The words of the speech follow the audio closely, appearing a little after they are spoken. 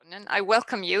And I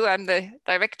welcome you. I'm the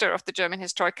director of the German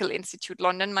Historical Institute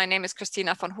London. My name is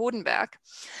Christina von Hodenberg.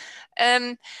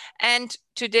 And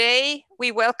today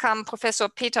we welcome Professor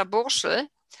Peter Burschel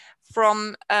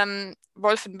from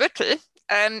Wolfenbüttel.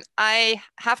 I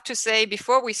have to say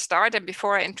before we start and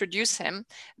before I introduce him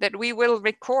that we will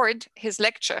record his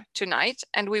lecture tonight,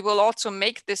 and we will also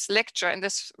make this lecture and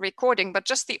this recording, but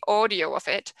just the audio of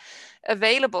it,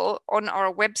 available on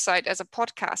our website as a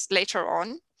podcast later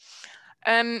on.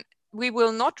 We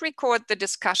will not record the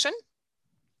discussion,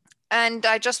 and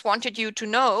I just wanted you to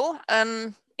know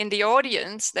in the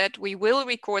audience that we will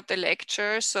record the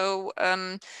lecture, so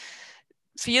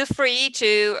feel free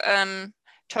to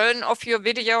turn off your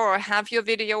video or have your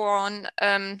video on,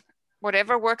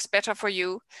 whatever works better for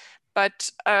you,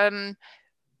 but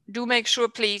do make sure,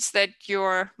 please, that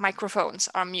your microphones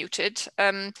are muted.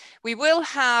 We will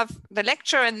have the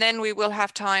lecture and then we will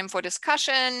have time for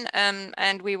discussion,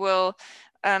 and we will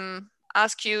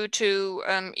ask you to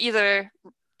either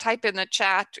type in the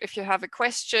chat if you have a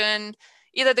question,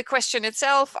 either the question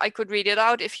itself, I could read it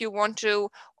out if you want to,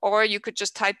 or you could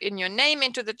just type in your name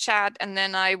into the chat and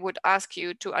then I would ask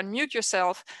you to unmute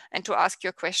yourself and to ask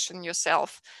your question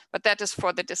yourself, but that is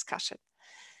for the discussion.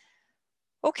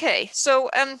 Okay, so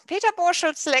Peter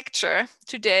Burschel's lecture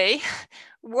today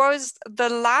was the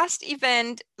last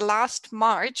event last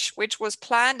March, which was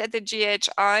planned at the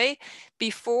GHI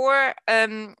before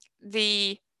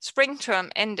the spring term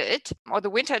ended, or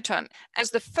the winter term, as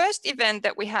the first event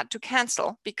that we had to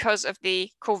cancel because of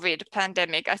the COVID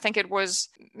pandemic. I think it was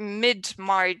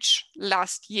mid-March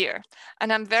last year.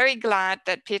 And I'm very glad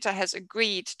that Peter has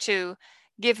agreed to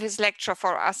give his lecture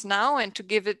for us now and to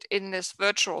give it in this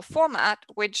virtual format,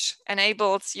 which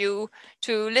enables you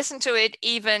to listen to it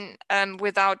even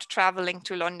without traveling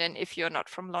to London if you're not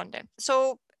from London.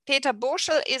 So Peter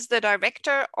Burschel is the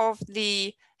director of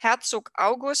the Herzog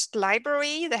August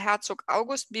Library, the Herzog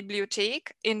August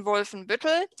Bibliothek in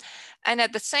Wolfenbüttel, and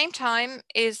at the same time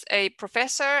is a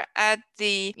professor at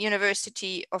the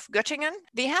University of Göttingen.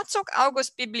 The Herzog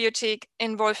August Bibliothek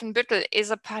in Wolfenbüttel is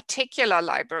a particular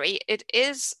library. It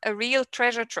is a real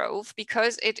treasure trove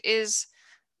because it is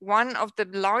one of the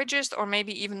largest, or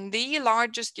maybe even the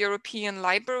largest, European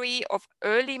library of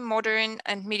early modern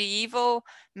and medieval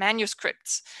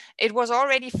manuscripts. It was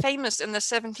already famous in the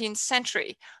 17th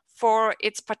century for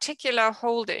its particular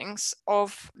holdings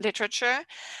of literature,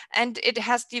 and it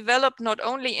has developed not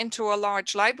only into a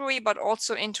large library but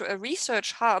also into a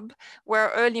research hub where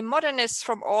early modernists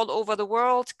from all over the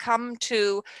world come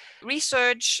to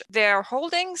research their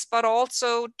holdings but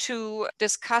also to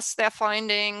discuss their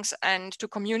findings and to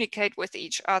communicate with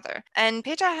each other. And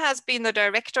Peter has been the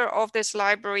director of this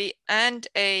library and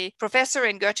a professor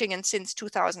in Göttingen since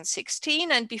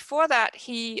 2016, and before that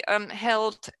he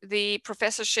held the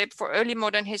professorship for early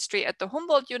modern history at the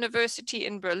Humboldt University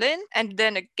in Berlin. And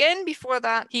then again before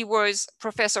that, he was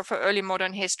professor for early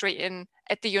modern history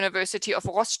at the University of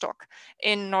Rostock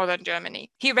in northern Germany.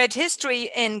 He read history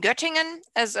in Göttingen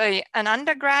as an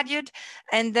undergraduate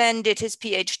and then did his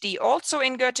PhD also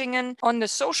in Göttingen on the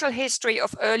social history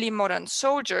of early modern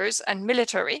soldiers and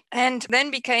military, and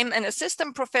then became an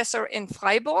assistant professor in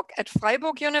Freiburg at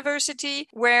Freiburg University,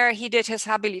 where he did his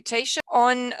habilitation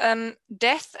on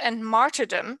death and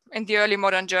martyrdom in the early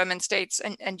modern German states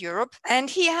and Europe. And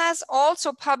he has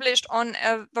also published on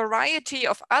a variety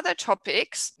of other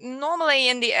topics, normally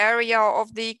in the area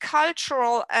of the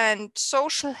cultural and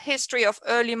social history of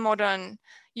early modern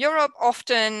Europe,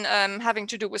 often having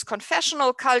to do with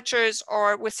confessional cultures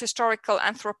or with historical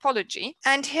anthropology.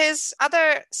 And his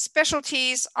other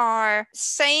specialties are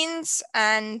saints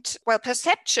and, well,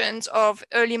 perceptions of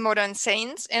early modern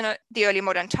saints in the early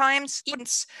modern times,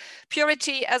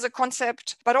 purity as a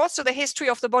concept, but also the history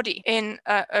of the body in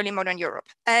early modern Europe.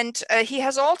 And he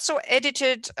has also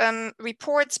edited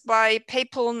reports by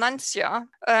papal nuncia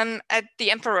at the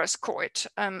emperor's court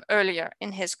earlier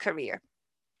in his career.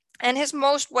 And his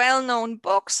most well-known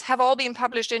books have all been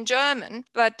published in German,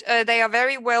 but they are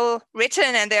very well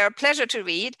written and they're a pleasure to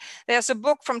read. There's a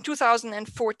book from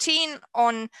 2014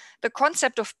 on the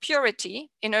concept of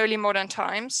purity in early modern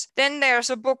times. Then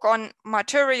there's a book on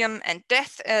martyrium and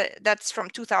death, that's from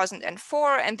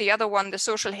 2004. And the other one, The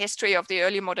Social History of the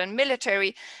Early Modern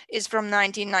Military, is from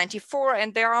 1994.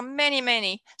 And there are many,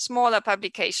 many smaller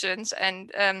publications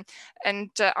and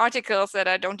articles that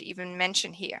I don't even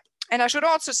mention here. And I should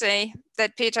also say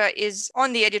that Peter is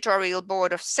on the editorial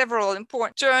board of several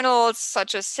important journals,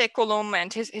 such as Seculum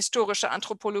and Historische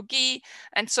Anthropologie,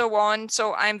 and so on.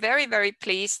 So I'm very, very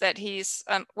pleased that he's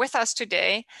with us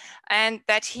today and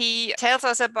that he tells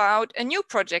us about a new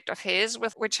project of his,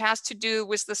 which has to do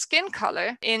with the skin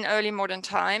color in early modern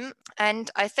time.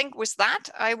 And I think with that,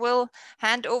 I will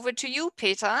hand over to you,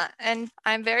 Peter. And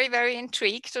I'm very, very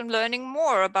intrigued in learning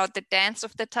more about the dance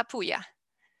of the tapuya.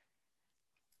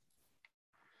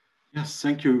 Yes,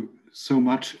 thank you so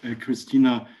much,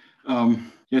 Christina.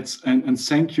 Yes, and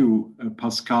thank you,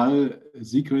 Pascal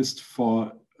Siegrist,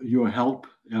 for your help.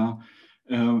 Yeah,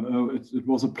 it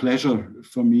was a pleasure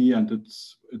for me, and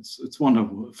it's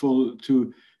wonderful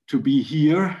to be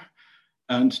here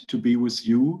and to be with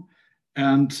you.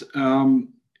 And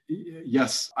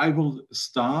yes, I will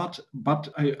start, but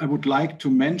I would like to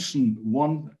mention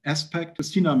one aspect.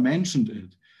 Christina mentioned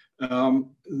it.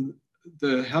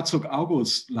 The Herzog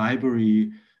August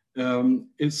Library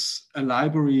is a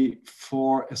library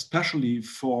especially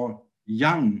for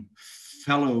young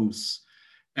fellows.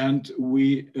 And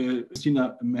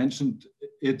Christina mentioned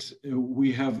it,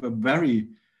 we have a very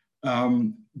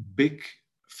big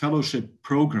fellowship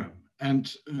program.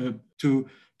 And to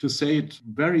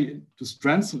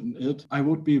strengthen it, I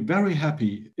would be very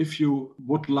happy if you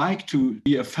would like to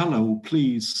be a fellow.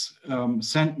 Please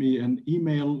send me an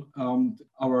email.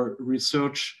 Our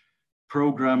research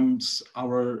programs,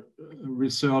 our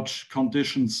research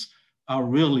conditions are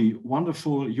really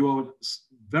wonderful. You are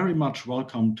very much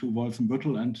welcome to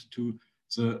Wolfenbüttel and to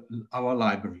our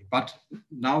library. But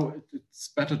now it's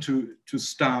better to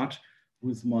start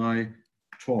with my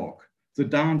talk. The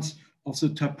dance of the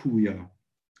tapuya.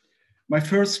 My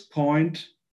first point,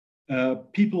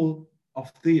 people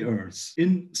of the earth.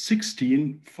 In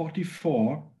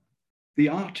 1644, the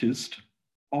artist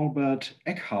Albert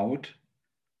Eckhout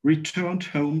returned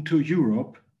home to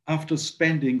Europe after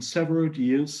spending several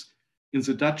years in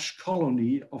the Dutch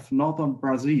colony of northern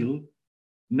Brazil,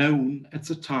 known at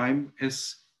the time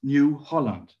as New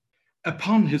Holland.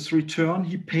 Upon his return,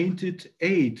 he painted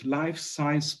 8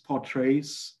 life-size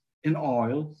portraits in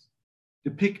oil,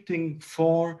 depicting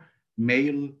 4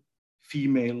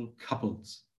 male-female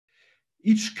couples.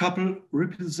 Each couple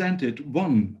represented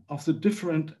one of the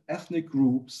different ethnic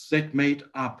groups that made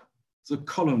up the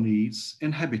colony's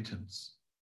inhabitants.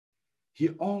 He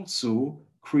also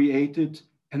created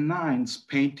a 9th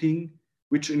painting,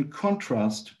 which in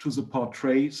contrast to the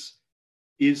portraits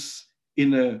is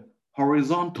in a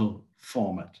horizontal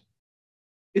format.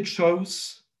 It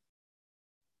shows,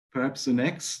 perhaps the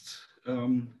next,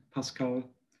 Pascal,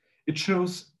 it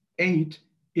shows 8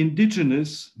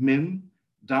 indigenous men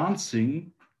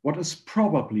dancing what is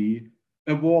probably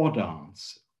a war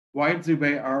dance, while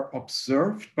they are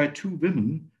observed by 2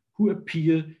 women who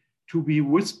appear to be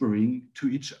whispering to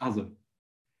each other.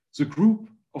 The group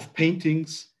of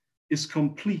paintings is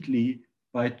completely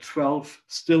by 12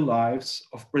 still lifes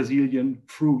of Brazilian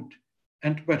fruit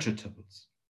and vegetables.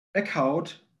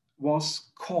 Eckhout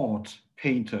was court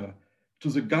painter to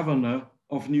the governor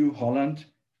of New Holland,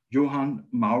 Johann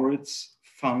Maurits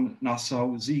van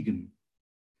Nassau-Siegen,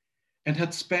 and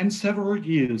had spent several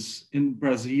years in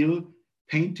Brazil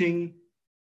painting,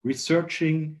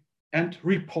 researching, and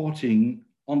reporting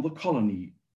on the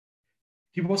colony.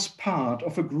 He was part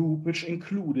of a group which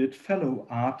included fellow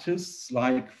artists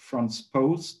like Franz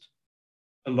Post,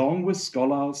 along with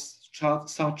scholars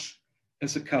such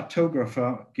as the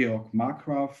cartographer Georg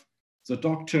Markgraf, the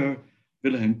doctor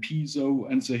Wilhelm Piso,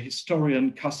 and the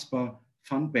historian Caspar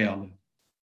van Baerle.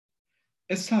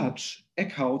 As such,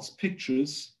 Eckhout's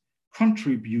pictures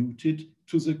contributed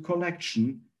to the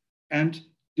collection and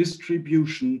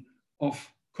distribution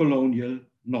of colonial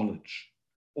knowledge,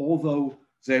 although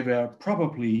they were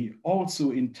probably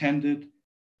also intended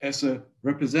as a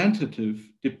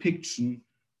representative depiction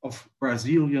of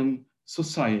Brazilian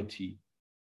society.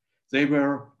 They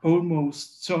were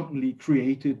almost certainly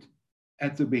created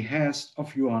at the behest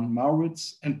of Johann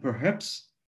Maurits and perhaps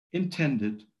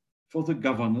intended for the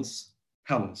governor's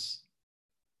palace.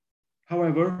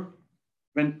 However,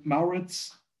 when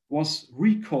Maurits was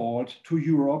recalled to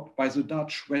Europe by the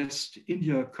Dutch West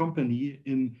India Company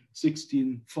in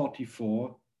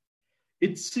 1644,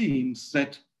 it seems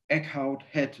that Eckhout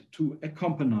had to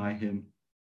accompany him,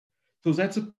 so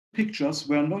that the pictures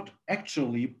were not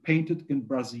actually painted in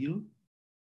Brazil,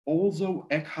 although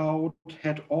Eckhout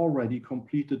had already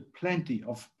completed plenty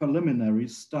of preliminary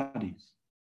studies.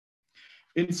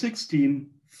 In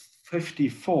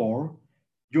 1654,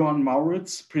 Johann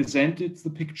Maurits presented the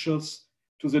pictures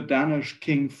to the Danish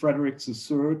King Frederick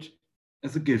III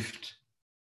as a gift.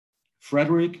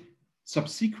 Frederick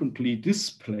subsequently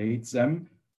displayed them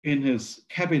in his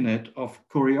cabinet of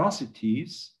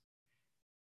curiosities,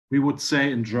 we would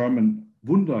say in German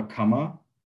Wunderkammer,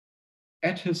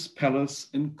 at his palace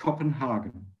in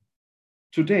Copenhagen.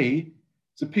 Today,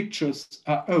 the pictures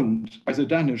are owned by the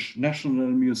Danish National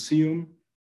Museum,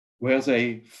 where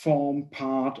they form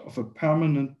part of a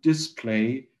permanent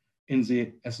display in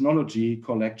the ethnology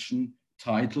collection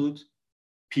titled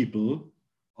People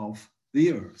of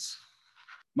the Earth.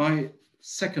 My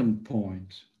second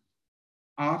point,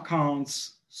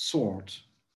 Akan's sword.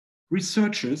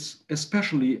 Researchers,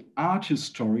 especially art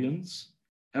historians,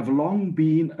 have long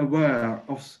been aware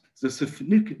of the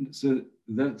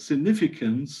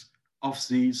significance of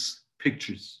these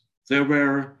pictures. There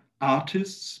were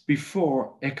artists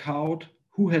before Eckhout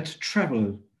who had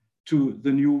traveled to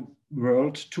the New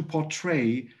World to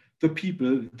portray the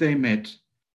people they met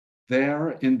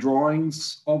there in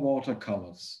drawings or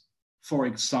watercolors. For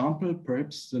example,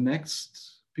 perhaps the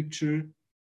next picture,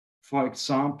 for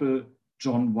example,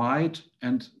 John White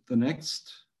and the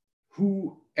next,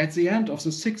 who at the end of the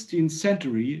 16th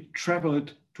century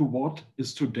traveled to what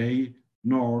is today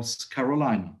North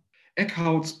Carolina.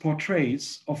 Eckhout's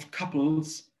portraits of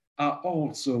couples are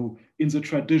also in the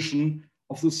tradition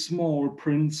of the small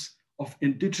prints of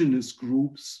indigenous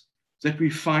groups that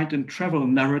we find in travel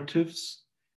narratives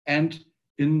and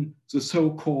in the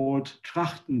so-called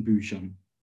Trachtenbüchern,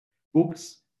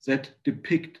 books that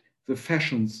depict the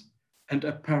fashions and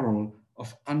apparel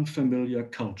of unfamiliar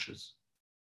cultures.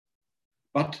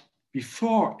 But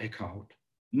before Eckhout,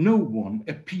 no one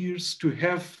appears to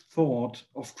have thought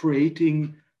of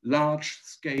creating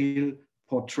large-scale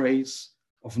portraits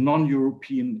of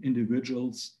non-European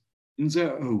individuals in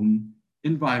their own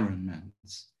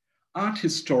environments. Art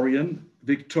historian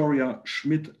Victoria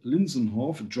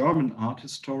Schmidt-Linsenhoff, a German art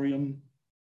historian,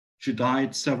 she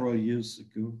died several years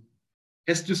ago,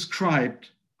 has described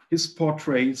his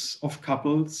portraits of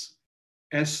couples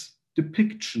as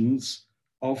depictions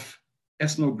of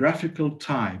ethnographical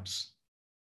types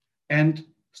and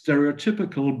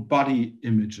stereotypical body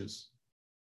images.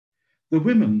 The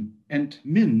women and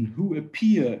men who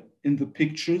appear in the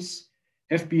pictures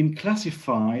have been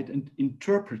classified and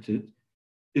interpreted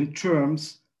in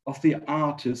terms of the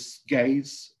artist's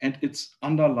gaze and its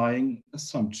underlying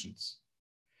assumptions.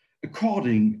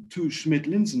 According to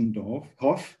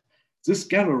Schmidt-Linsenhoff, this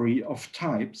gallery of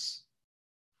types,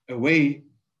 a way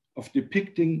of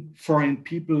depicting foreign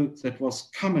people that was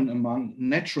common among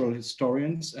natural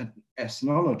historians and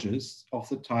ethnologists of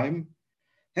the time,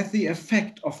 had the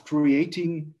effect of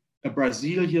creating a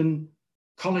Brazilian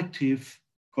collective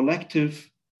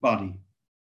body.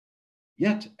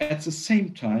 Yet at the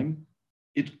same time,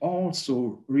 it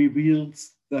also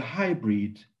reveals the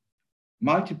hybrid,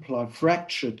 multiply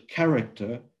fractured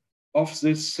character of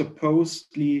this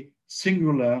supposedly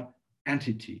singular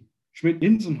entity.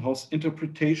 Schmidt-Linsenhoff's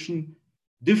interpretation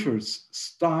differs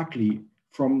starkly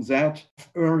from that of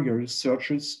earlier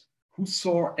researchers who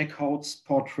saw Eckhout's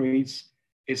portraits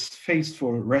as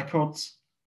faithful records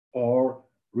or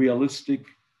realistic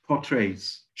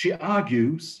portraits. She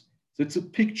argues that the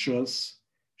pictures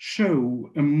show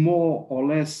a more or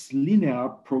less linear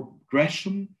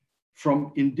progression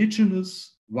from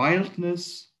indigenous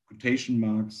wildness, quotation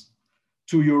marks,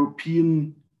 to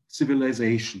European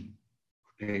civilization,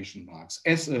 quotation marks,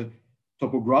 as a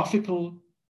topographical,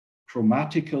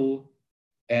 chromatical,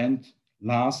 and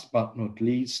last but not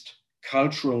least,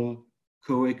 cultural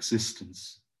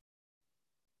coexistence.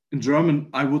 In German,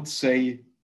 I wouldn't say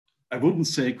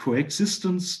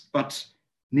coexistence, but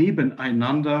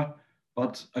nebeneinander,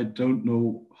 but I don't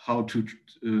know how to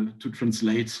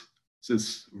translate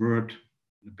this word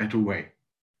in a better way.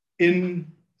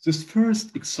 In this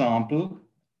first example,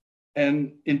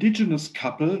 an indigenous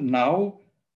couple now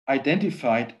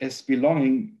identified as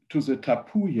belonging to the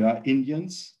Tapuya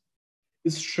Indians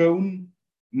is shown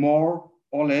more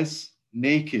or less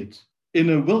naked in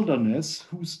a wilderness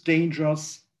whose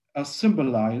dangers are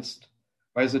symbolized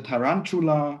by the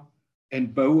tarantula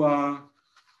and boa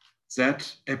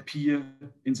that appear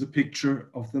in the picture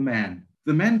of the man.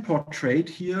 The man portrayed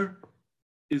here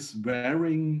is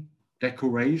wearing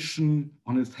decoration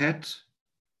on his head,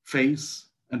 face,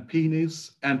 and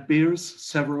penis, and bears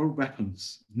several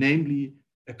weapons, namely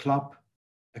a club,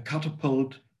 a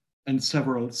catapult, and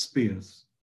several spears.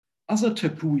 Other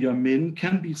Tapuya men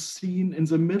can be seen in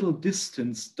the middle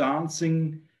distance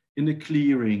dancing in a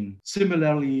clearing,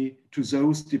 similarly to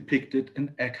those depicted in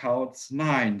Eckhout's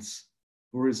Nines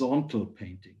horizontal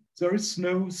painting. There is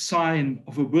no sign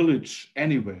of a village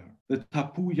anywhere. The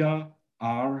Tapuya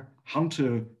are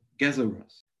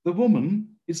hunter-gatherers. The woman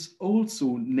is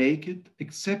also naked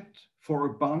except for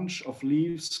a bunch of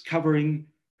leaves covering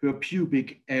her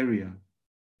pubic area.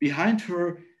 Behind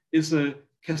her is a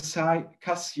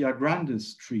Cassia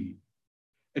grandis tree.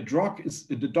 The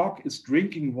dog is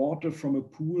drinking water from a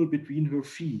pool between her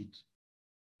feet.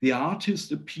 The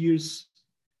artist appears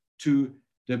to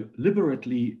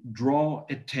deliberately draw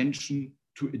attention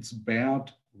to its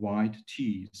bared white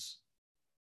teeth.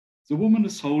 The woman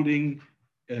is holding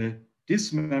a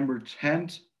dismembered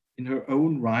hand in her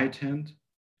own right hand.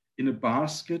 In a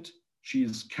basket she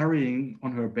is carrying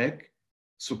on her back,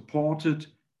 supported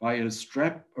by a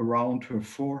strap around her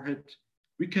forehead,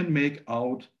 we can make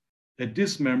out a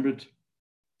dismembered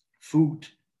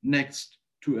foot next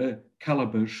to a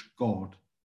calabash gourd.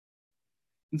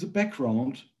 In the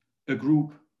background, a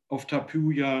group of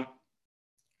tapuya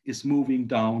is moving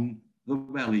down the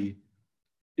valley.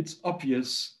 It's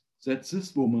obvious that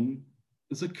this woman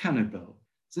is a cannibal.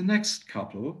 The next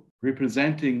couple,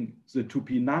 representing the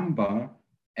Tupinamba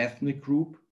ethnic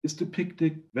group, is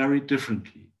depicted very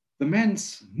differently. The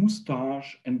man's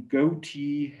mustache and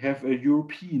goatee have a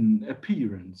European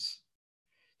appearance.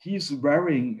 He is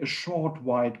wearing a short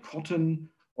white cotton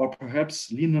or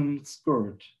perhaps linen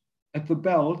skirt. At the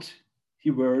belt, he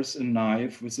wears a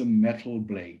knife with a metal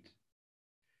blade.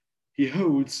 He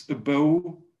holds a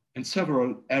bow and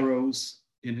several arrows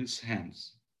in his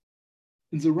hands.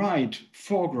 In the right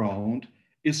foreground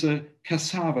is a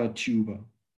cassava tuber.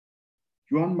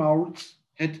 Johann Maurits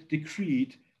had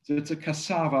decreed that the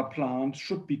cassava plant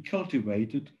should be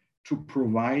cultivated to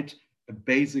provide a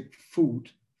basic food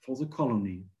for the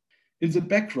colony. In the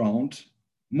background,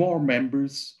 more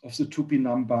members of the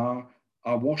Tupinamba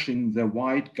are washing their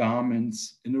white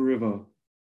garments in a river,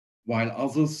 while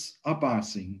others are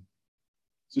bathing.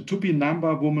 The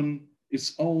Tupinamba woman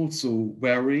is also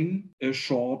wearing a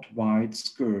short white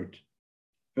skirt.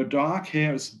 Her dark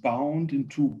hair is bound in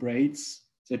two braids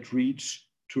that reach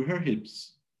to her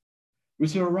hips.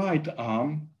 With her right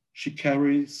arm, she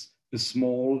carries a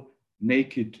small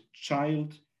naked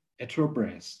child at her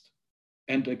breast,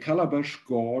 and a calabash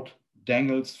gourd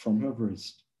dangles from her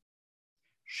wrist.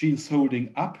 She is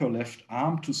holding up her left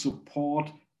arm to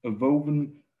support a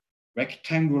woven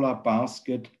rectangular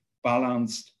basket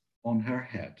balanced on her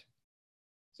head.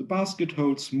 The basket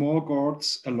holds more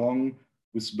gourds along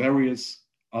with various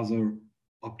other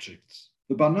objects.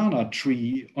 The banana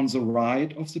tree on the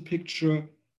right of the picture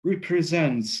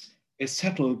represents a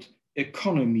settled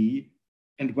economy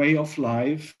and way of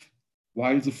life,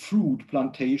 while the fruit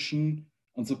plantation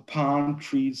and the palm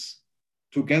trees,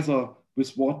 together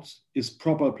with what is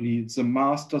probably the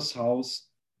master's house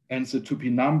and the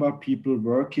Tupinamba people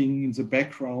working in the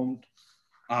background,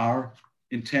 are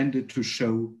intended to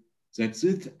show that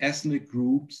this ethnic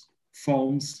group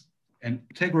forms an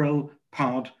integral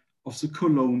part of the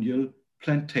colonial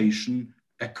plantation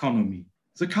economy.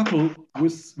 The couple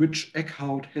with which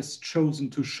Eckhout has chosen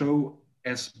to show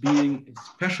as being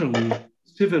especially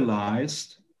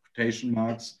civilized, quotation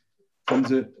marks, from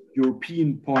the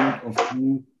European point of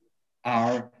view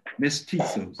are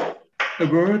mestizos, a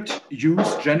word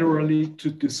used generally to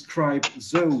describe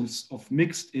those of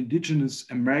mixed indigenous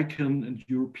American and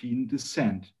European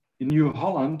descent. In New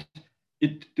Holland,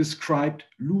 it described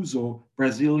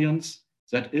Luso-Brazilians,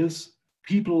 that is,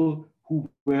 people who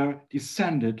were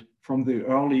descended from the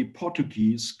early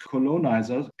Portuguese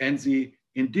colonizers and the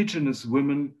indigenous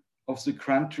women of the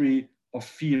country of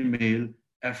female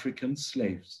African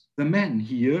slaves. The man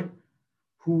here,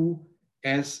 who,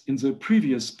 as in the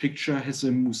previous picture, has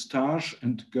a mustache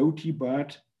and goatee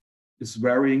beard, is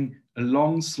wearing a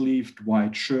long-sleeved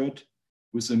white shirt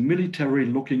with a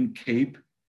military-looking cape,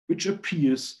 which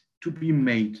appears to be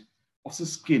made of the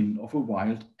skin of a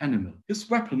wild animal. His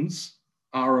weapons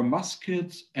are a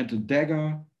musket and a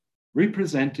dagger,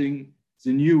 representing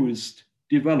the newest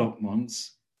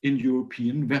developments in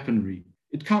European weaponry.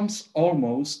 It comes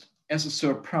almost as a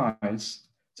surprise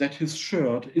that his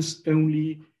shirt is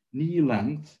only knee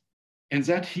length and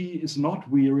that he is not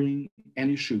wearing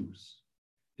any shoes.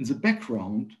 In the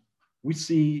background, we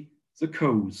see the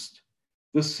coast,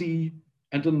 the sea,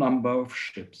 and a number of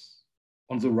ships.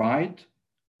 On the right,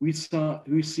 we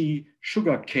see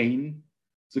sugarcane,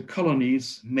 the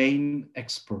colony's main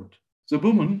export. The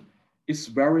woman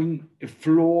is wearing a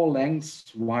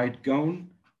floor-length white gown,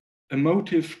 a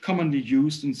motif commonly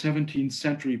used in 17th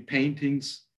century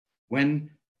paintings when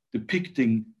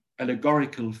depicting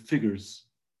allegorical figures.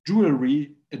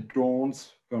 Jewelry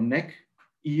adorns her neck,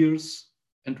 ears,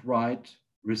 and right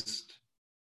wrist.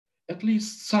 At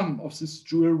least some of this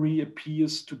jewelry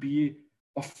appears to be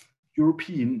of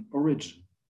European origin.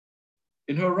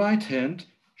 In her right hand,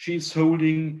 she is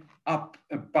holding up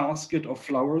a basket of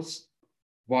flowers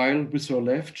while with her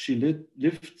left she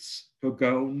lifts her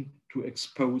gown to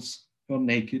expose her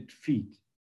naked feet.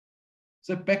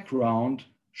 The background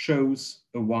shows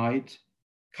a wide,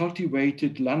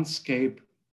 cultivated landscape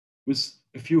with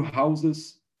a few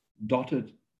houses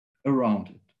dotted around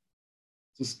it.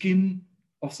 The skin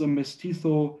of the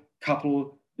mestizo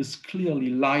couple is clearly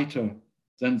lighter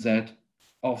than that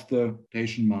of the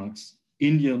quotation marks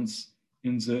Indians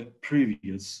in the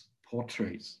previous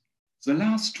portraits. The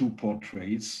last two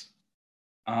portraits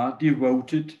are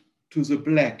devoted to the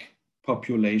black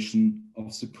population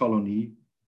of the colony,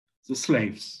 the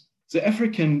slaves. The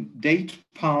African date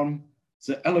palm,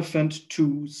 the elephant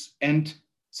tooth, and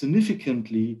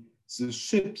significantly the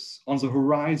ships on the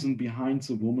horizon behind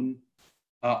the woman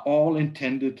are all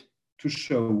intended to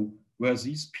show where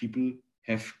these people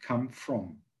have come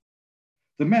from.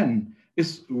 The man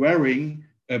is wearing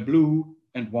a blue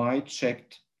and white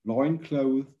checked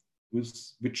loincloth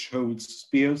which holds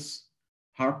spears,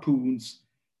 harpoons,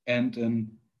 and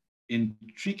an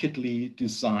intricately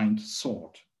designed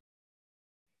sword.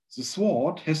 The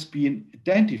sword has been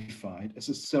identified as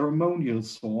a ceremonial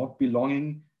sword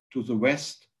belonging to the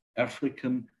West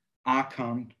African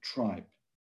Akan tribe.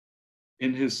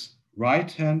 In his right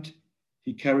hand,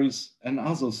 he carries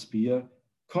another spear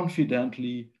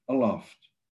confidently aloft.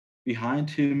 Behind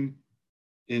him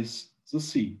is the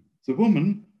sea. The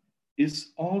woman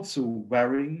is also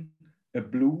wearing a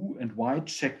blue and white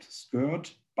checked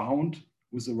skirt bound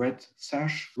with a red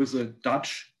sash with a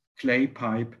Dutch clay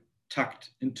pipe tucked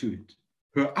into it.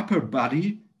 Her upper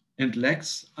body and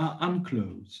legs are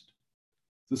unclothed.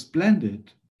 The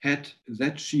splendid hat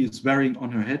that she is wearing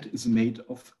on her head is made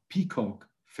of peacock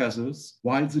feathers,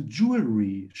 while the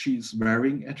jewelry she is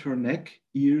wearing at her neck,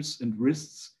 ears, and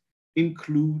wrists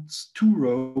includes 2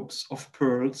 ropes of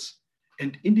pearls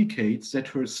and indicates that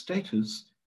her status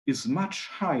is much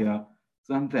higher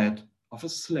than that of a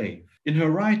slave. In her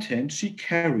right hand, she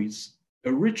carries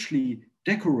a richly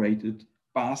decorated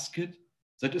basket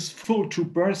that is full to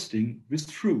bursting with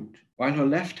fruit, while her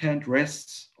left hand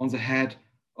rests on the head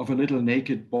of a little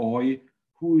naked boy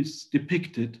who is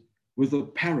depicted with a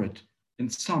parrot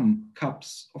and some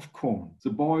cups of corn. The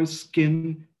boy's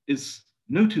skin is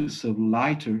noticeably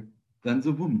lighter than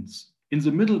the woman's. In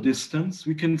the middle distance,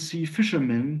 we can see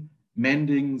fishermen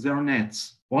mending their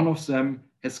nets. One of them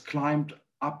has climbed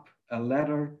up a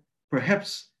ladder,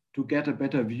 perhaps to get a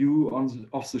better view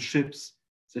of the ships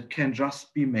that can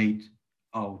just be made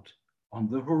out on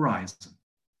the horizon.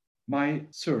 My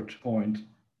third point,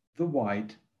 the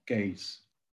wide gaze.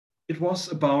 It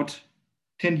was about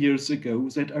 10 years ago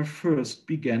that I first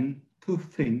began to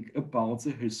think about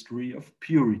the history of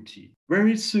purity.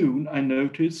 Very soon I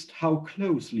noticed how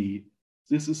closely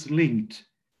this is linked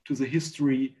to the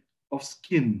history of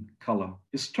skin color.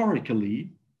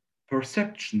 Historically,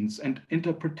 perceptions and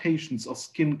interpretations of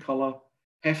skin color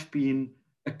have been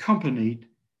accompanied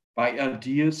by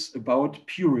ideas about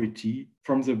purity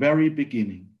from the very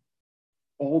beginning.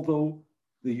 Although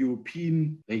the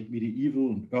European, late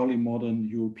medieval and early modern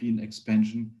European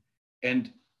expansion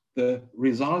and the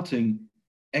resulting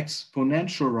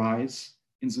exponential rise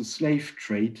in the slave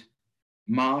trade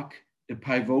mark a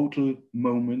pivotal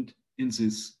moment in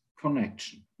this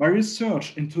connection. My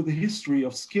research into the history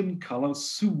of skin color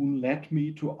soon led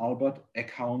me to Albert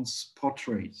Eckhound's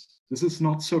portraits. This is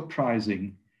not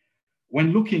surprising.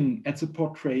 When looking at the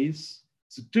portraits,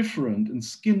 the difference in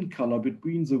skin color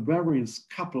between the various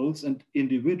couples and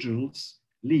individuals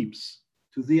leaps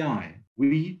to the eye.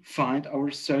 We find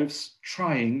ourselves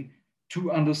trying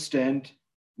to understand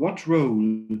what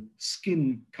role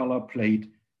skin color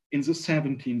played in the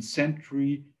 17th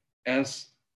century as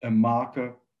a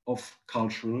marker of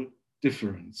cultural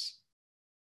difference.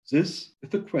 This is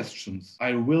the questions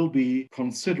I will be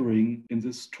considering in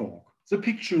this talk. The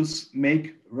pictures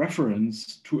make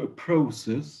reference to a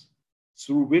process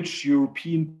through which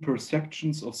European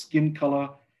perceptions of skin color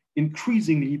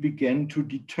increasingly began to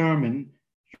determine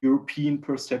European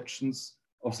perceptions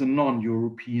of the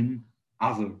non-European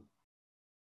other.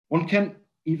 One can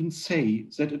even say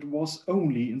that it was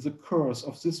only in the course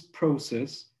of this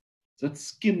process that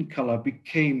skin color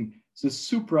became the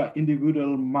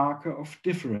supra-individual marker of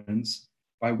difference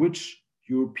by which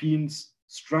Europeans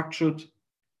structured,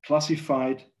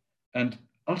 classified, and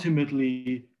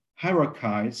ultimately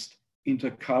hierarchized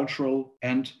intercultural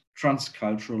and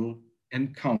transcultural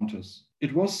encounters.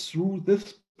 It was through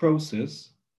this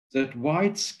process that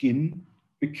white skin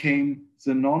became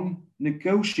the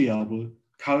non-negotiable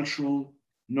cultural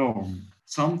norm,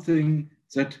 something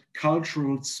that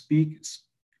culturally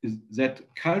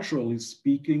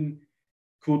speaking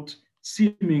could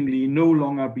seemingly no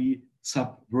longer be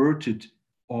subverted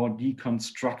or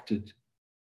deconstructed.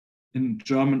 In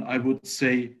German, I would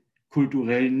say,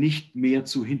 kulturell nicht mehr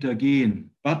zu hintergehen.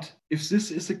 But if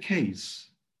this is the case,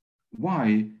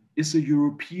 why is the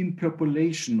European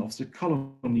population of the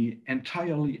colony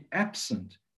entirely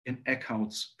absent in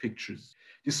Eckhout's pictures,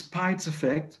 despite the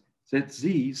fact that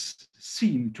these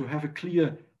seem to have a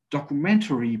clear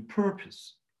documentary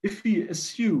purpose? If we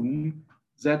assume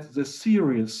that the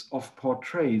series of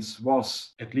portraits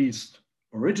was, at least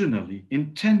originally,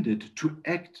 intended to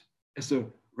act as a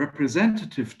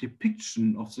representative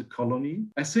depiction of the colony,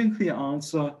 I think the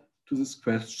answer to this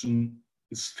question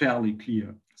is fairly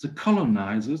clear. The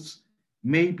colonizers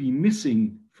may be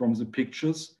missing from the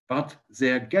pictures, but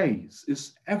their gaze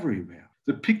is everywhere.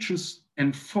 The pictures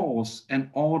enforce an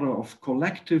order of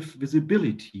collective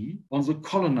visibility on the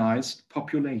colonized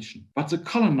population, but the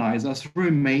colonizers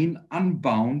remain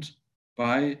unbound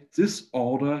by this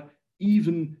order,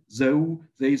 even though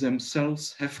they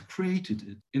themselves have created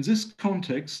it. In this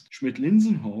context,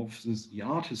 Schmidt-Linsenhoff, the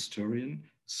art historian,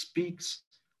 speaks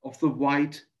of the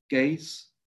white gaze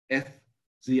as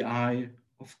the eye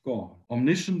of God,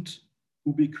 omniscient,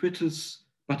 ubiquitous,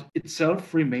 but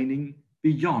itself remaining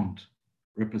beyond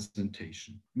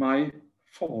representation. My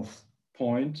fourth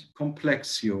point,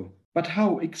 complexio. But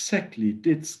how exactly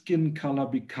did skin color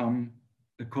become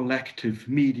a collective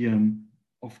medium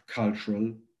of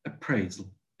cultural appraisal?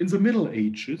 In the Middle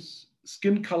Ages,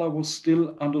 skin color was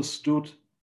still understood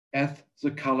as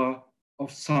the color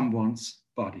of someone's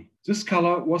body. This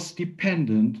color was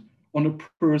dependent on a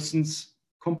person's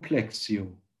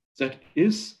complexio, that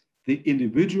is, the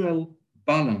individual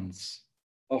balance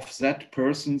of that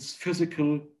person's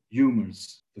physical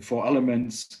humors, the four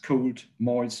elements, cold,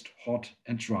 moist, hot,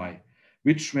 and dry,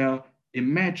 which were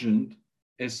imagined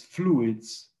as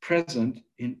fluids present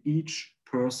in each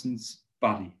person's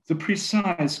body. The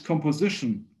precise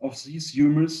composition of these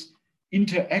humors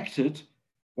interacted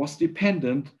was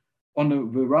dependent on a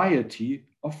variety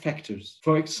of factors.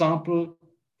 For example,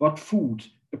 what food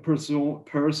a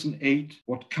person ate,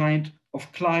 what kind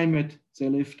of climate they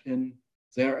lived in,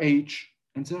 their age,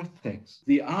 and their sex.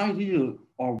 The ideal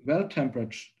or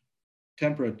well-tempered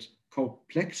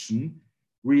complexion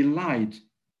relied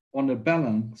on a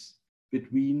balance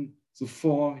between the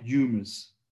four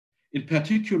humors. In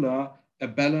particular, a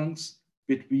balance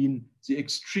between the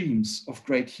extremes of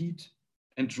great heat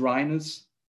and dryness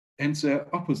and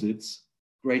their opposites,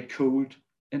 great cold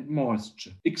and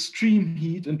moisture. Extreme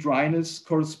heat and dryness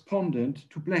corresponded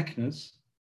to blackness,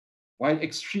 while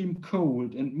extreme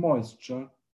cold and moisture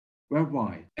were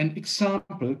white. An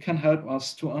example can help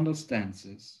us to understand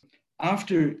this.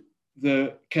 After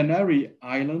the Canary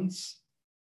Islands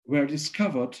were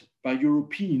discovered by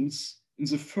Europeans in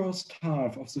the first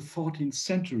half of the 14th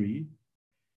century,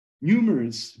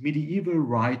 numerous medieval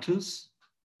writers,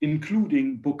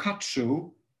 including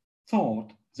Boccaccio,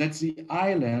 thought that the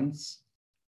island's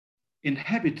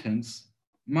inhabitants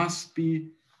must be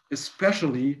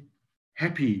especially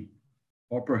happy,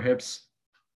 or perhaps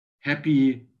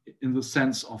happy in the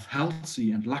sense of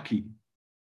healthy and lucky,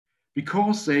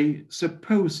 because they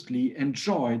supposedly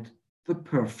enjoyed the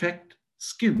perfect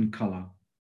skin color.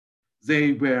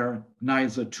 They were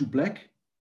neither too black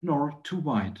nor too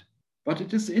white. But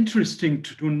it is interesting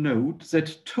to note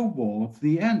that toward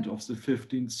the end of the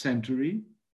 15th century,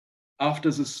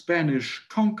 after the Spanish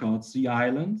conquered the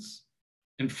islands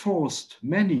and forced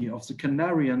many of the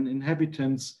Canarian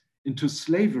inhabitants into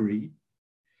slavery,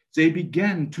 they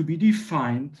began to be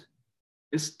defined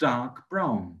as dark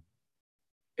brown.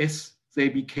 As they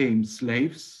became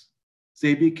slaves,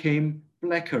 they became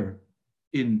blacker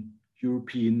in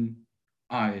European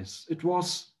eyes. It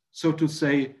was, so to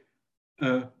say,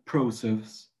 a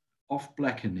process of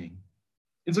blackening.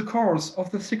 In the course of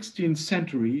the 16th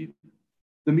century,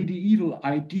 the medieval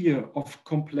idea of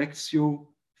complexio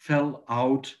fell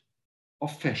out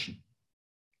of fashion.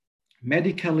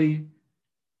 Medically,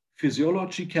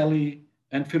 physiologically,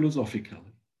 and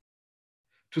philosophically.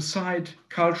 To cite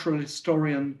cultural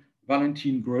historian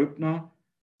Valentin Gröbner,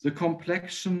 the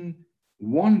complexion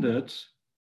wandered,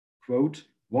 quote,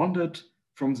 wandered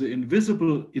from the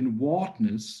invisible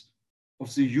inwardness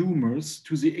of the humors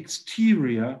to the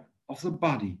exterior of the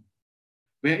body,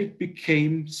 where it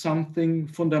became something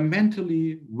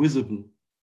fundamentally visible,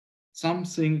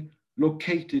 something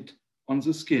located on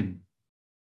the skin,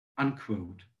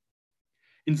 unquote.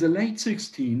 In the late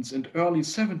 16th and early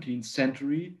 17th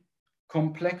century,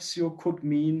 complexio could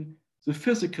mean the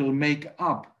physical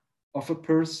make-up of a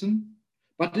person,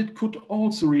 but it could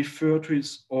also refer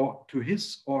to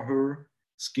his or her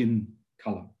skin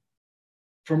color.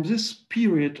 From this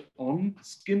period on,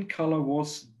 skin color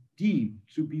was deemed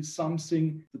to be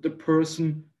something that the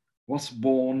person was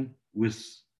born with,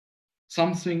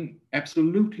 something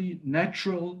absolutely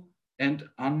natural and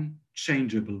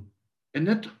unchangeable. And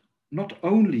that not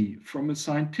only from a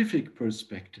scientific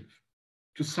perspective.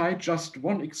 To cite just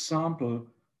one example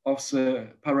of the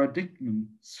paradigm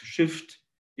shift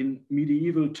in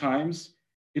medieval times,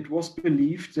 it was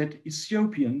believed that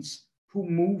Ethiopians who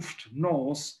moved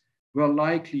north were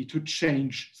likely to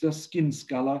change their skin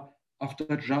color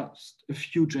after just a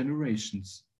few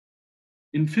generations.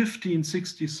 In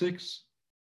 1566,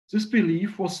 this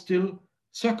belief was still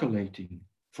circulating.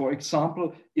 For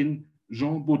example, in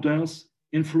Jean Baudin's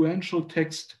influential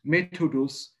text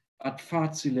Methodus ad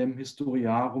facilem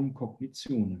historiarum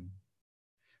cognitionem.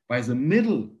 By the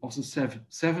middle of the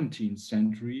 17th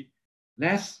century,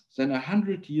 less than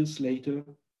 100 years later,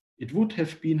 it would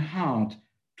have been hard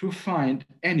to find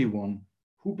anyone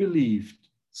who believed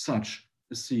such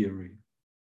a theory.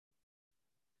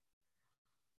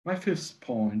 My fifth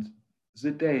point,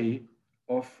 the day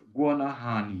of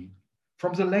Guanahani.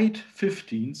 From the late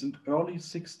 15th and early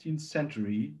 16th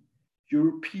century,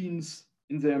 Europeans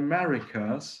in the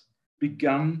Americas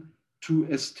began to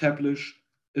establish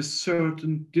a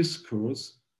certain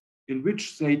discourse in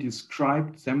which they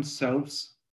described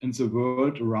themselves and the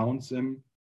world around them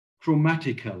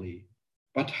chromatically.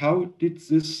 But how did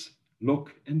this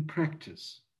look in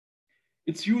practice?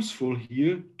 It's useful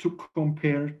here to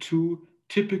compare two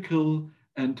typical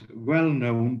and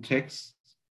well-known texts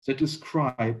that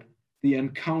describe the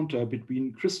encounter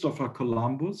between Christopher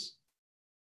Columbus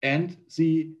and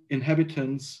the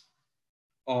inhabitants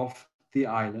of the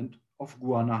island of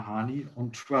Guanahani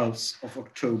on 12th of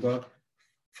October,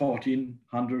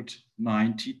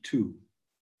 1492.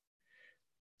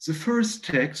 The first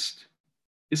text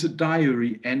is a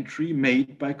diary entry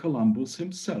made by Columbus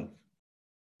himself.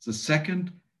 The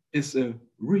second is a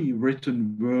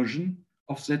rewritten version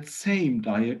of that same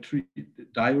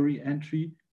diary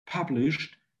entry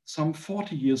published some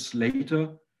 40 years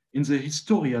later in the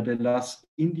Historia de las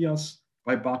Indias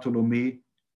by Bartolomé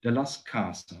de las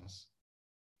Casas.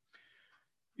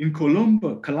 In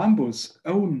Columbus'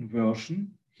 own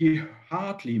version, he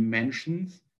hardly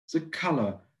mentions the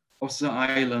color of the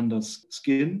islanders'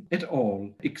 skin at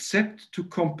all, except to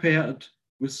compare it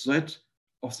with that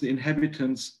of the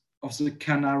inhabitants of the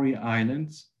Canary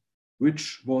Islands,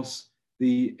 which was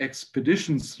the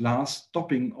expedition's last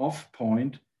stopping off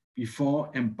point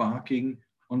before embarking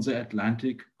on the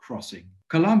Atlantic crossing.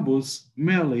 Columbus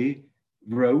merely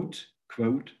wrote,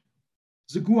 quote,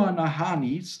 "The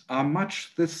Guanahanis are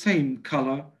much the same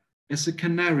color as the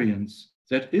Canarians,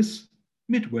 that is,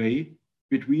 midway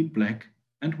between black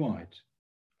and white,"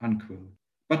 unquote.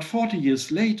 But 40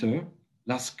 years later,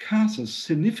 Las Casas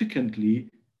significantly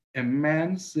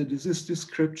amends this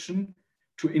description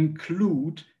to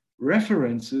include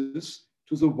references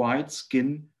to the white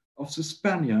skin of the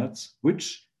Spaniards,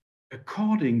 which,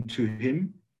 according to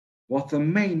him, was the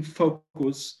main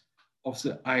focus of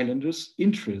the islanders'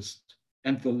 interest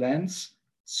and the lens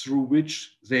through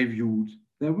which they viewed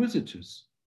their visitors.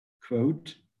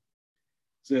 Quote,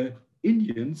 "The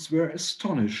Indians were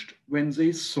astonished when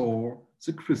they saw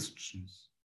the Christians.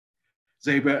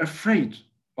 They were afraid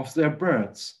of their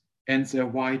birds and their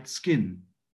white skin.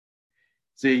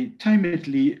 They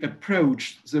timidly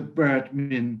approached the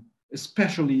birdmen,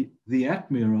 especially the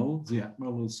admiral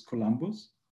is Columbus,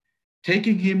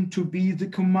 taking him to be the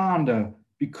commander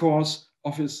because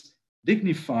of his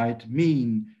dignified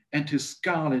mien and his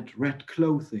scarlet red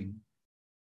clothing.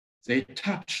 They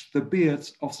touched the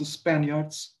beards of the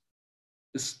Spaniards,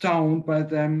 astounded by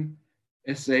them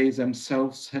as they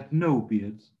themselves had no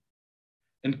beards,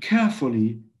 and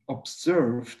carefully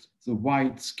observed the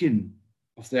white skin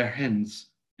of their hands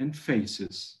and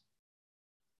faces."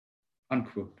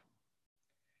 Unquote.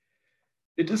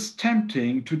 It is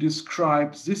tempting to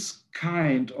describe this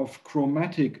kind of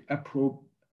chromatic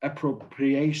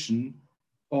appropriation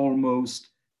almost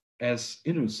as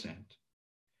innocent,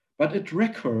 but it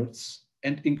records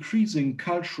an increasing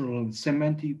cultural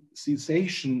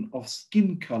semanticization of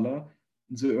skin color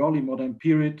in the early modern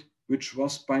period, which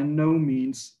was by no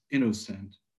means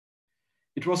innocent.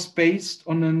 It was based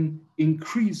on an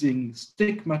increasing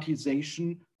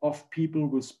stigmatization of people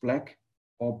with black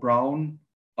or brown,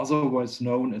 otherwise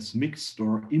known as mixed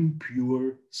or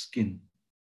impure skin.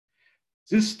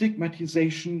 This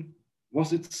stigmatization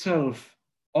was itself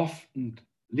often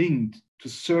linked to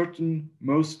certain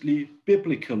mostly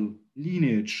biblical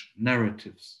lineage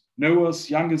narratives. Noah's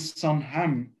youngest son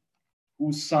Ham,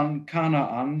 whose son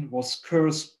Canaan was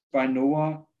cursed by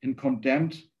Noah and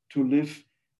condemned to live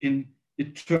in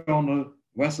eternal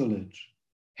vassalage,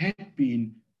 had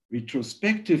been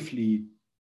retrospectively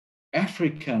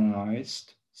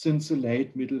Africanized since the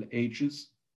late Middle Ages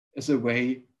as a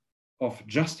way of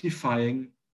justifying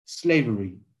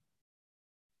slavery.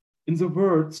 In the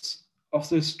words of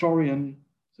the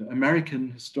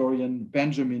American historian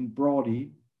Benjamin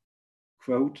Brodie,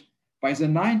 quote, by the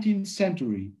 19th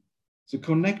century, the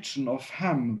connection of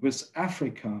Ham with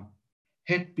Africa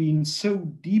had been so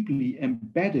deeply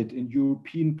embedded in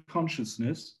European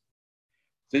consciousness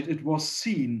that it was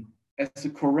seen as the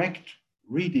correct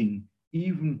reading,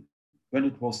 even when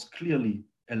it was clearly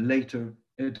a later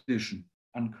addition,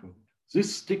 unquote.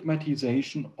 This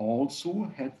stigmatization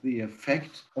also had the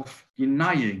effect of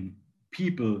denying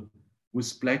people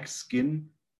with black skin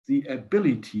the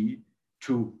ability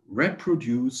to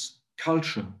reproduce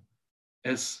culture,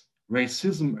 as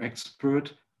racism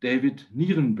expert David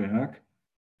Nierenberg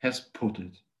has put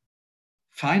it.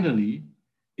 Finally,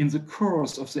 in the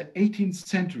course of the 18th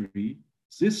century,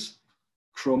 this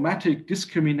chromatic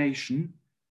discrimination,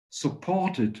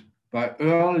 supported by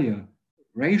earlier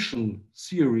racial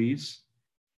theories,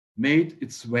 made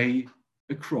its way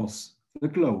across the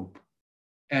globe,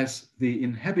 as the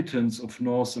inhabitants of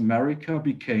North America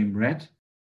became red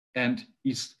and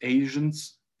East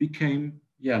Asians became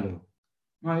yellow.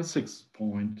 My sixth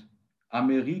point,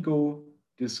 Amerigo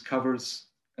discovers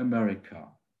America.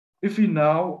 If we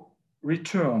now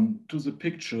return to the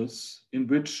pictures in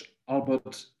which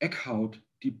Albert Eckhout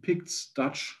depicts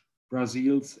Dutch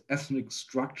Brazil's ethnic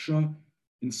structure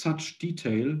in such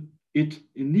detail, it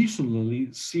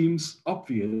initially seems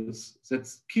obvious that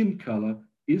skin color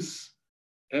is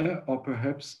or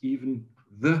perhaps even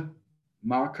the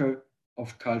marker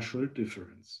of cultural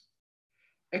difference.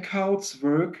 Eckhout's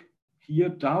work here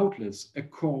doubtless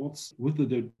accords with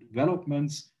the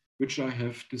developments which I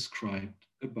have described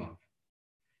above.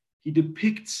 He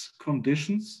depicts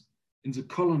conditions in the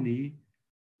colony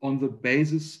on the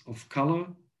basis of color,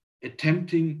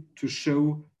 attempting to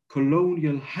show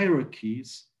colonial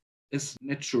hierarchies as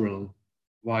natural,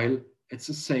 while at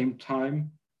the same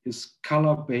time his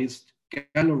color-based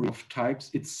gallery of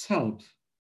types itself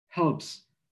helps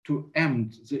to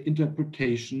end the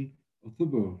interpretation of the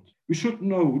world. We should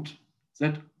note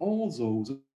that although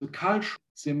the cultural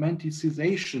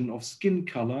semanticization of skin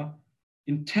color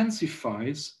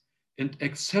intensifies and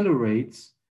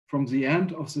accelerates from the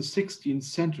end of the 16th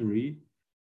century,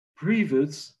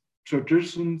 previous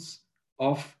traditions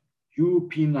of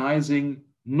Europeanizing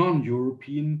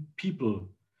non-European people,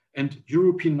 and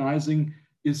Europeanizing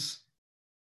is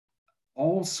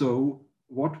also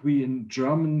what we in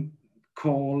German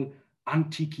call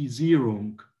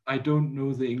Antikisierung. I don't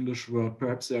know the English word,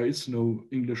 perhaps there is no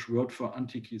English word for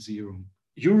Antikisierung.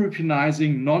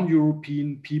 Europeanizing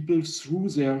non-European people through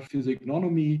their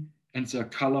physiognomy and their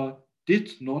color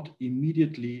did not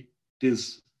immediately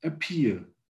disappear.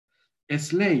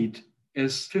 As late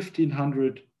as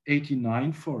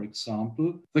 1589, for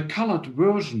example, the colored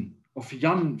version of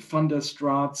Jan van der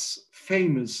Straat's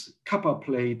famous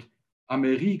copperplate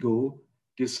Amerigo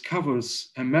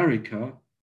discovers America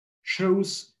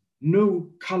shows no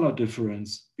color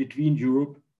difference between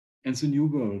Europe and the New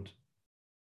World.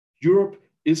 Europe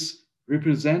is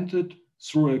represented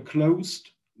through a closed,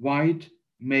 white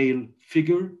male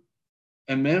figure,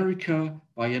 America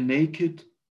by a naked,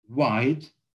 white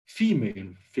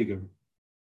female figure.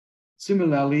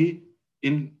 Similarly,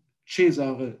 in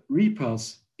Cesare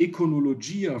Ripa's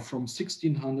Iconologia from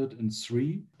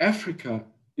 1603, Africa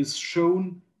is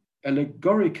shown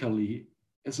allegorically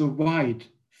as a white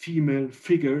female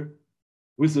figure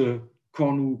with a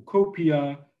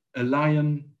cornucopia, a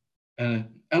lion, an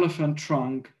elephant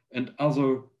trunk, and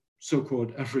other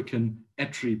so-called African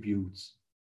attributes.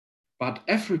 But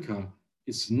Africa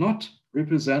is not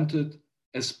represented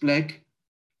as black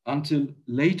until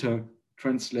later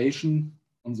translation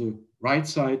on the right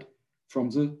side from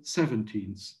the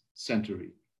 17th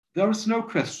century. There is no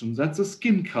question that the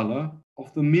skin color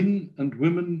of the men and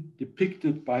women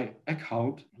depicted by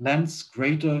Eckhout lends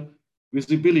greater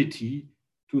visibility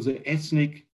to the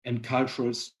ethnic and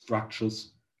cultural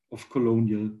structures of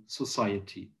colonial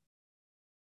society.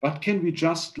 But can we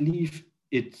just leave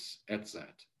it at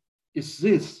that? Is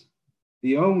this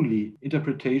the only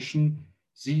interpretation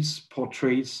these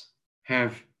portraits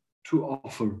have to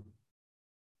offer?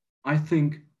 I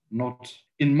think not.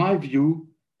 In my view,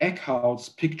 Eckhout's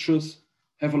pictures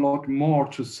have a lot more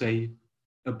to say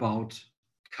about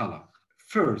color.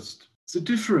 First, the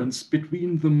difference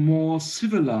between the more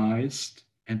civilized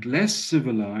and less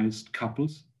civilized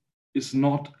couples is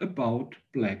not about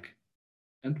black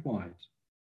and white.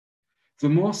 The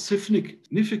more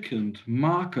significant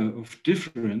marker of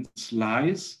difference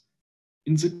lies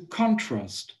in the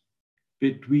contrast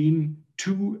between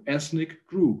two ethnic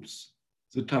groups,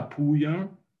 the Tapuya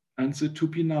and the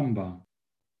Tupinamba.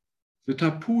 The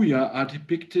Tapuya are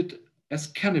depicted as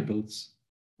cannibals,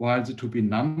 while the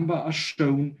Tupinamba are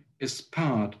shown as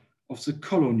part of the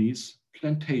colony's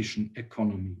plantation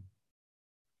economy.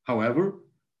 However,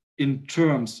 in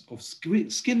terms of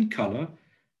skin color,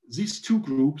 these two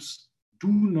groups do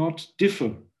not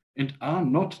differ and are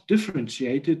not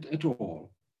differentiated at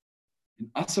all.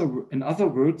 In other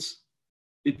words,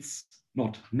 it's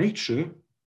not nature,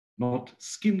 not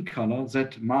skin color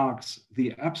that marks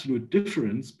the absolute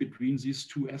difference between these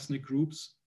two ethnic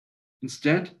groups.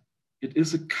 Instead, it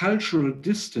is a cultural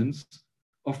distance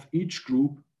of each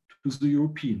group to the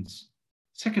Europeans.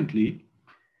 Secondly,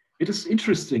 it is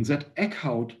interesting that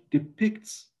Eckhout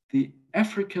depicts the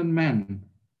African man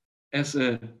as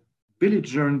a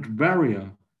belligerent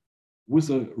warrior with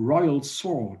a royal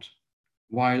sword,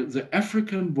 while the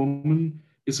African woman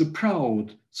is a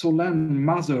proud, solemn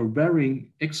mother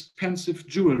wearing expensive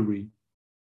jewelry.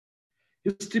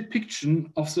 His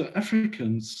depiction of the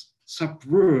Africans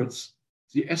subverts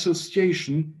the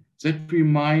association that we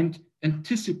might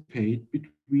anticipate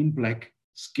between black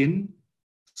skin,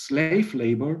 slave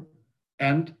labor,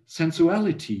 and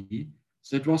sensuality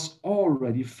that was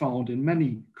already found in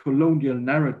many colonial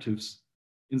narratives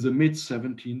in the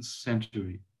mid-17th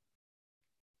century.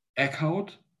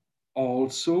 Eckhout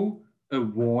also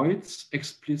avoids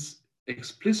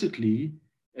explicitly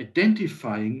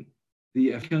identifying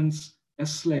the Africans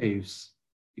as slaves,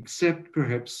 except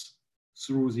perhaps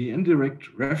through the indirect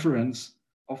reference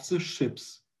of the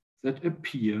ships that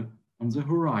appear on the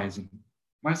horizon.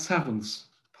 My seventh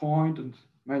point and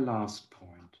my last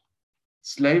point: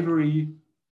 slavery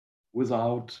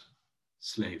without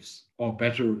slaves, or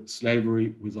better,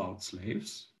 slavery without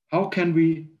slaves. How can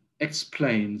we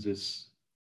explain this?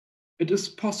 It is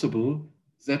possible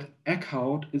that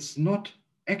Eckhout is not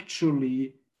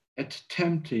actually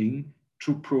attempting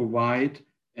to provide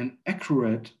an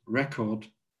accurate record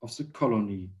of the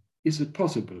colony. Is it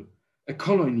possible? A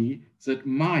colony that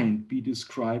might be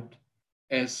described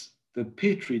as the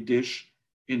petri dish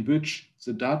in which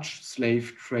the Dutch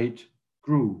slave trade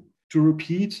grew. To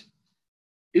repeat,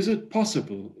 is it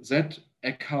possible that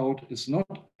Eckhout is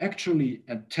not actually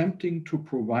attempting to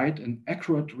provide an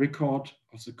accurate record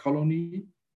of the colony,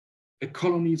 a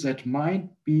colony that might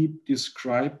be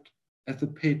described as the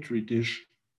petri dish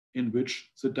in which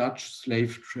the Dutch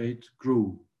slave trade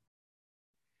grew?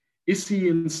 Is he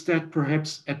instead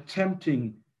perhaps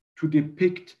attempting to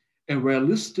depict a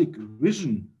realistic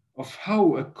vision of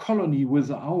how a colony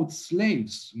without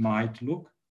slaves might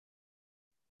look?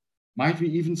 Might we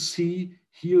even see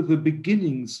here the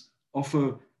beginnings of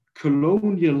a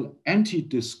colonial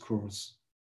anti-discourse?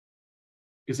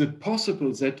 Is it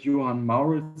possible that Johann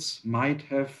Mauritz might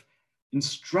have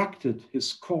instructed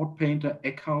his court painter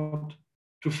Eckhout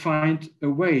to find a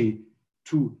way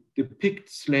to depict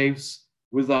slaves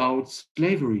without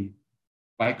slavery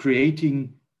by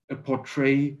creating a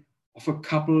portrait of a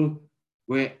couple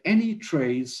where any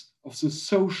trace of the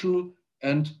social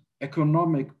and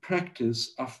economic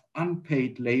practice of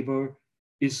unpaid labor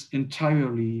is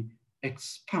entirely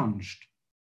expunged?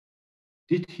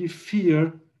 Did he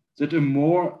fear that a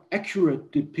more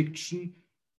accurate depiction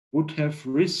would have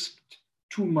risked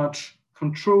too much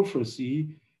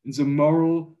controversy in the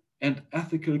moral and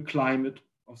ethical climate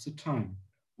of the time?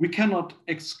 We cannot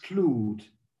exclude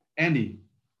any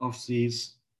of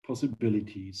these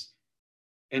possibilities,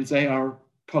 and they are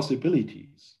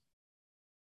possibilities.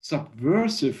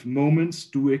 Subversive moments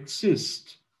do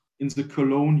exist in the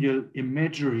colonial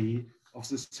imagery of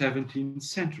the 17th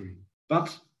century.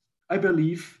 But I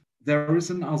believe there is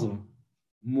another,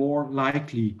 more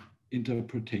likely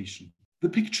interpretation. The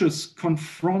pictures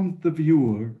confront the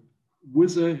viewer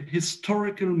with a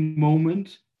historical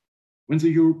moment when the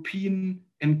European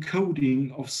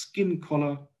encoding of skin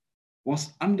color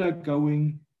was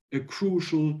undergoing a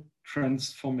crucial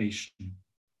transformation.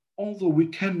 Although we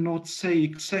cannot say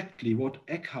exactly what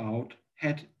Eckhout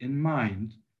had in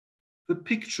mind, the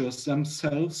pictures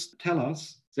themselves tell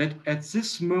us that at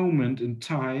this moment in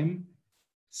time,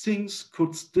 things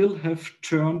could still have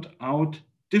turned out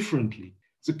differently.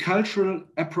 The cultural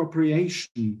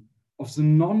appropriation of the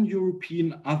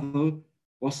non-European other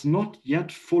was not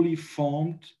yet fully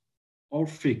formed or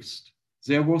fixed.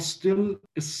 There was still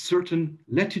a certain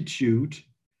latitude,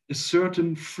 a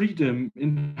certain freedom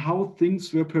in how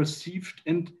things were perceived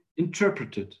and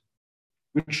interpreted,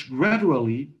 which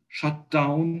gradually shut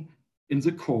down in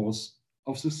the course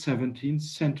of the 17th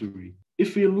century.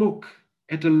 If we look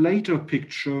at a later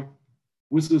picture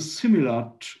with a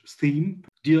similar theme,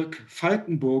 Dirk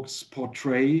Falkenburg's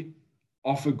portrait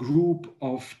of a group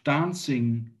of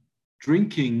dancing,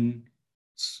 drinking,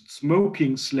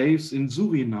 smoking slaves in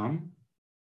Suriname,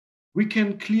 we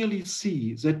can clearly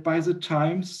see that by the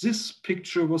time this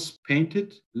picture was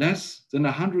painted, less than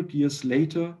 100 years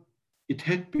later, it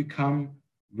had become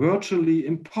virtually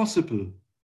impossible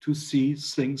to see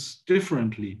things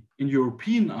differently. In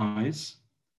European eyes,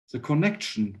 the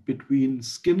connection between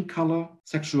skin color,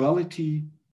 sexuality,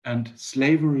 and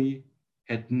slavery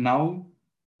had now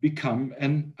become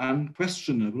an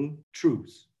unquestionable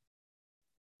truth.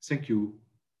 Thank you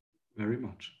very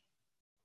much.